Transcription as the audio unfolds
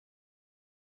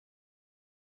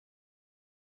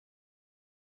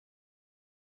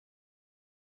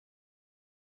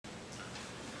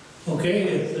Okay,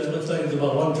 it looks like it's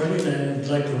about 1:30, and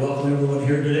I'd like to welcome everyone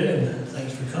here today, and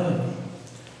thanks for coming.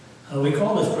 We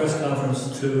call this press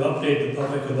conference to update the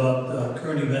public about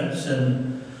current events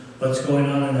and what's going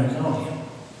on in our county.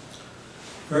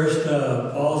 First,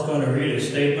 Paul's going to read a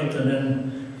statement and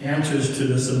then answers to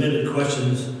the submitted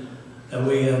questions that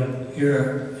we have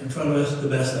here in front of us the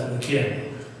best that we can.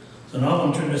 So now I'm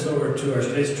going to turn this over to our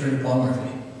State's Attorney, Paul Murphy.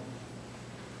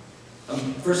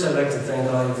 First, I'd like to thank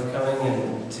all of you for coming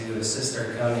and to assist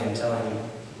our county in telling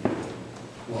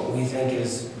what we think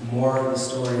is more of the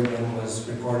story than was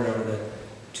reported over the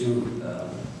two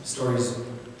stories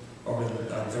on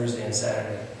Thursday and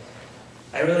Saturday.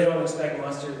 I really don't expect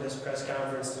much of this press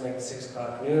conference to make the 6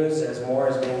 o'clock news, as more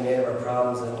is being made of our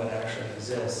problems than what actually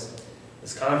exists.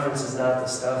 This conference is not the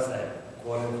stuff that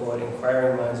quote-unquote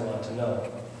inquiring minds want to know.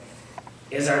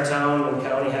 Is our town and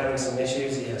county having some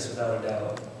issues? Yes, without a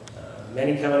doubt.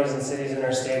 Many counties and cities in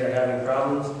our state are having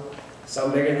problems,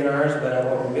 some bigger than ours, but I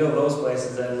won't reveal those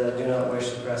places as I do not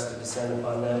wish the press to descend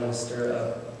upon them and stir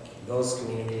up those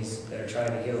communities that are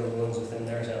trying to heal the wounds within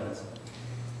their towns.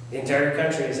 The entire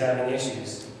country is having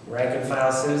issues. Rank and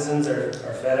file citizens are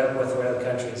fed up with where the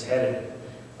country is headed.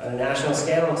 On a national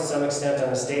scale and to some extent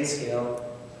on a state scale,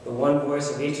 the one voice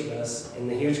of each of us in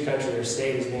the huge country or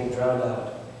state is being drowned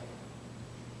out.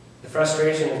 The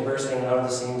frustration is bursting out of the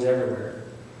seams everywhere.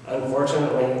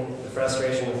 Unfortunately, the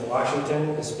frustration with Washington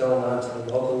is spilling onto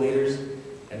the local leaders,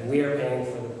 and we are paying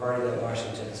for the party that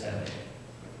Washington is having.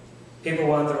 People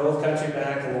want their old country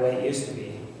back in the way it used to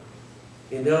be.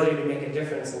 The ability to make a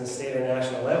difference in the state or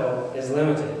national level is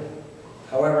limited.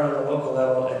 However, on the local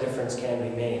level, a difference can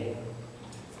be made.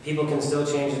 People can still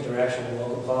change the direction of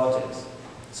local politics,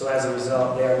 so as a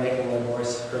result, they are making their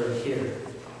voice heard here.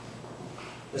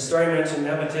 The story mentioned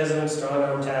nepotism,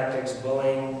 strong-arm tactics,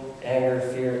 bullying, anger,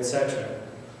 fear, etc.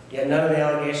 Yet none of the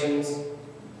allegations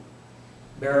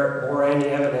bore any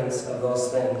evidence of those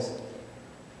things.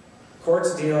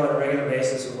 Courts deal on a regular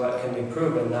basis with what can be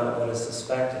proven, not what is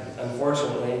suspected.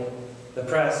 Unfortunately, the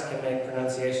press can make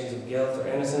pronunciations of guilt or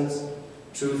innocence,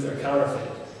 truth or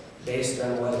counterfeit, based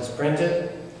on what is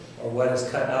printed or what is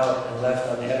cut out and left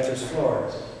on the editor's floor.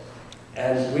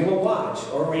 And we will watch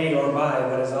or read or buy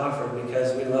what is offered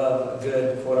because we love a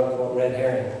good quote-unquote red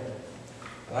herring.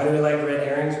 Why do we like red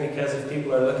herrings? Because if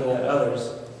people are looking at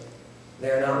others, they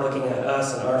are not looking at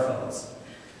us and our faults.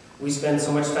 We spend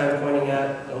so much time pointing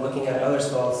at and looking at others'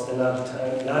 faults and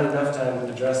not enough time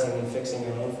addressing and fixing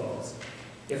our own faults.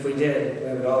 If we did,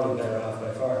 we would all be better off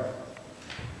by far.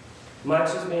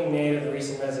 Much is being made of the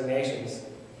recent resignations,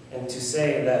 and to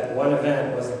say that one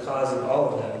event was the cause of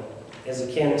all of them is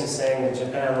akin to saying that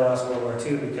Japan lost World War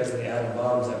II because of the atom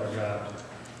bombs that were dropped,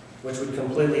 which would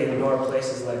completely ignore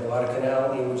places like Guadalcanal,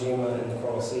 Iwo Jima, and the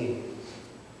Coral Sea.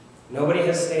 Nobody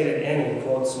has stated any,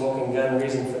 quote, smoking gun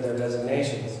reason for their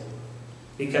resignations.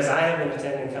 Because I have been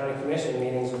attending county commission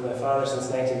meetings with my father since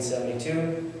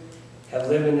 1972, have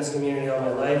lived in this community all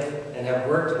my life, and have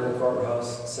worked in the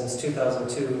courthouse since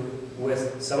 2002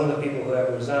 with some of the people who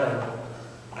have resigned,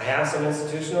 I have some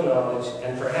institutional knowledge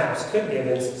and perhaps could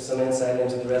give some insight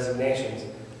into the resignations,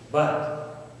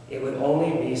 but it would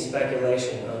only be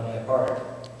speculation on my part.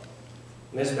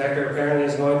 Ms. Becker apparently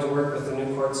is going to work with the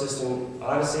new court system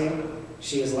Odyssey.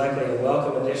 She is likely a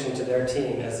welcome addition to their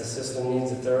team, as the system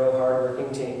needs a thorough,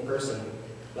 hard-working person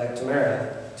like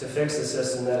Tamara to fix the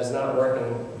system that is not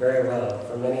working very well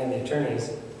for many of the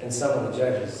attorneys and some of the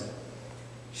judges.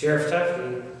 Sheriff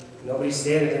Tufte, nobody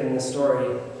stated in the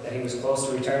story that he was close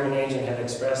to retirement age and had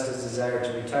expressed his desire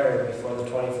to retire before the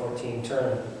 2014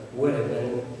 term would have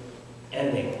been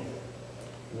ending.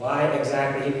 Why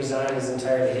exactly he resigned is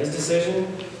entirely his decision,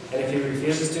 and if he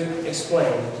refuses to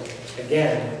explain,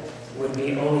 again, would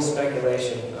be only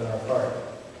speculation on our part.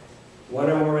 One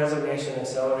or more resignation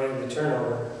accelerated the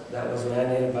turnover that was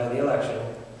mandated by the election.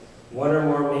 One or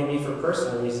more may be for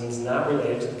personal reasons not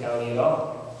related to the county at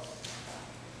all.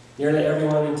 Nearly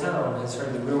everyone in town has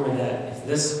heard the rumor that if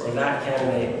this or that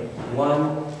candidate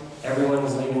won, everyone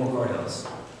was leaving the courthouse.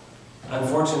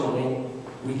 Unfortunately,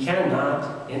 we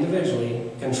cannot individually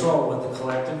control what the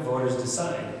collective voters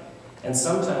decide, and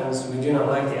sometimes we do not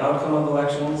like the outcome of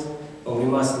elections, but we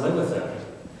must live with them.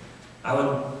 I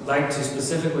would like to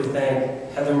specifically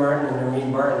thank Heather Martin and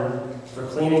Noreen Barton for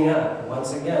cleaning up,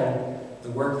 once again,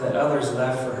 the work that others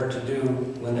left for her to do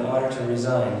when the auditor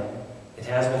resigned. It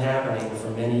has been happening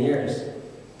for many years.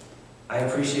 I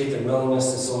appreciate their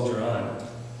willingness to soldier on.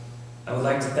 I would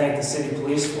like to thank the city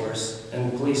police force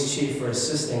and the police chief for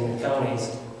assisting the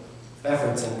county's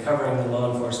efforts in covering the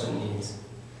law enforcement needs.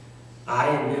 I,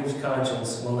 in good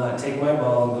conscience, will not take my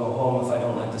ball and go home if I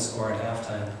don't like the score at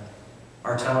halftime.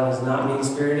 Our town is not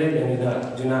mean-spirited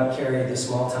and do not carry the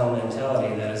small-town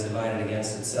mentality that is divided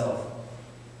against itself.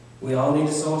 We all need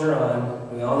to soldier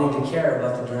on. We all need to care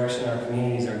about the direction our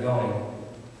communities are going.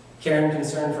 Care and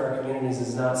concern for our communities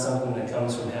is not something that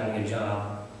comes from having a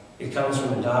job. It comes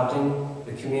from adopting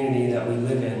the community that we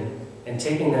live in and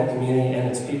taking that community and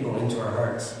its people into our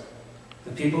hearts.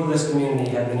 The people of this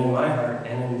community have been in my heart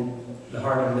and in the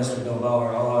heart of Mr. Bill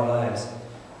Bauer all our lives.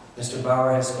 Mr.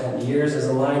 Bauer has spent years as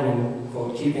a lineman,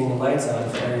 quote, keeping the lights on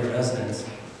for area residents.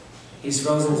 He's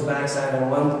frozen his backside on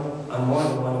more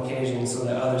than one occasion so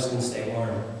that others can stay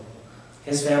warm.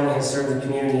 His family has served the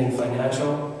community in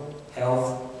financial,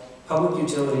 health, public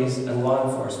utilities, and law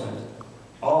enforcement,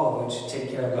 all of which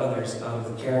take care of others out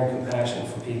of the care and compassion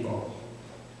for people.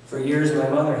 For years, my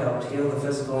mother helped heal the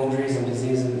physical injuries and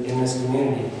diseases in this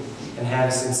community and had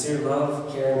a sincere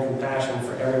love, care, and compassion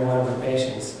for every one of her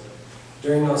patients.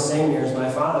 During those same years, my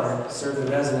father served the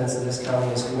residents of this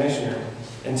county as commissioner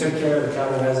and took care of the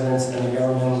county residents and the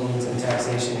governmental needs and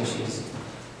taxation issues.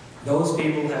 Those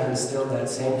people have instilled that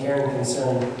same care and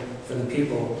concern for the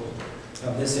people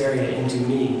of this area into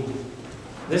me.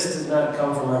 This does not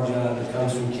come from our job, it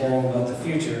comes from caring about the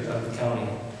future of the county.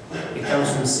 It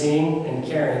comes from seeing and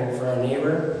caring for our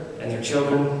neighbor and their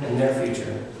children and their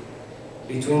future.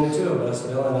 Between the two of us,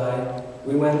 Bill and I,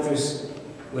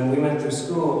 when we went through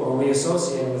school, or we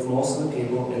associated with most of the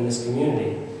people in this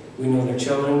community. We know their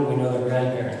children, we know their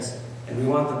grandparents, and we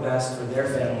want the best for their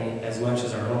family as much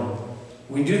as our own.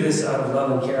 We do this out of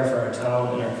love and care for our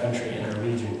town and our country and our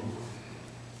region.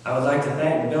 I would like to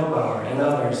thank Bill Bauer and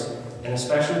others, and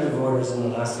especially the voters in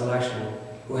the last election,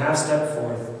 who have stepped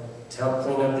forth to help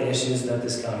clean up the issues that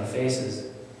this county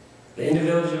faces. The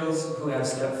individuals who have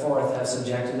stepped forth have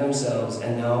subjected themselves,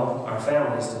 and now our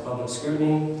families, to public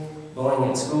scrutiny,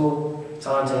 bullying at school,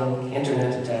 taunting,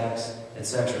 internet attacks,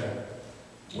 etc.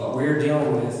 What we're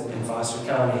dealing with in Foster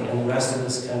County and the rest of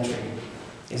this country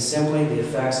is simply the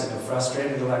effects of a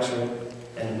frustrated electorate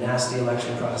and a nasty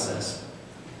election process.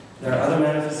 There are other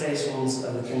manifestations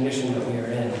of the condition that we are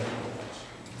in.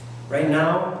 Right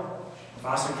now,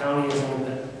 Foster County is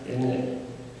in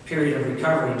a period of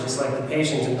recovery, just like the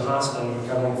patient in the hospital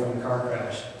recovering from a car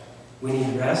crash. We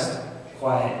need rest,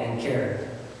 quiet, and care.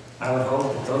 I would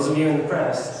hope that those of you in the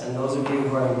press and those of you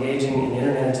who are engaging in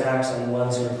internet attacks on the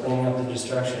ones who are cleaning up the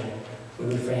destruction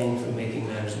would refrain from making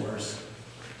matters worse.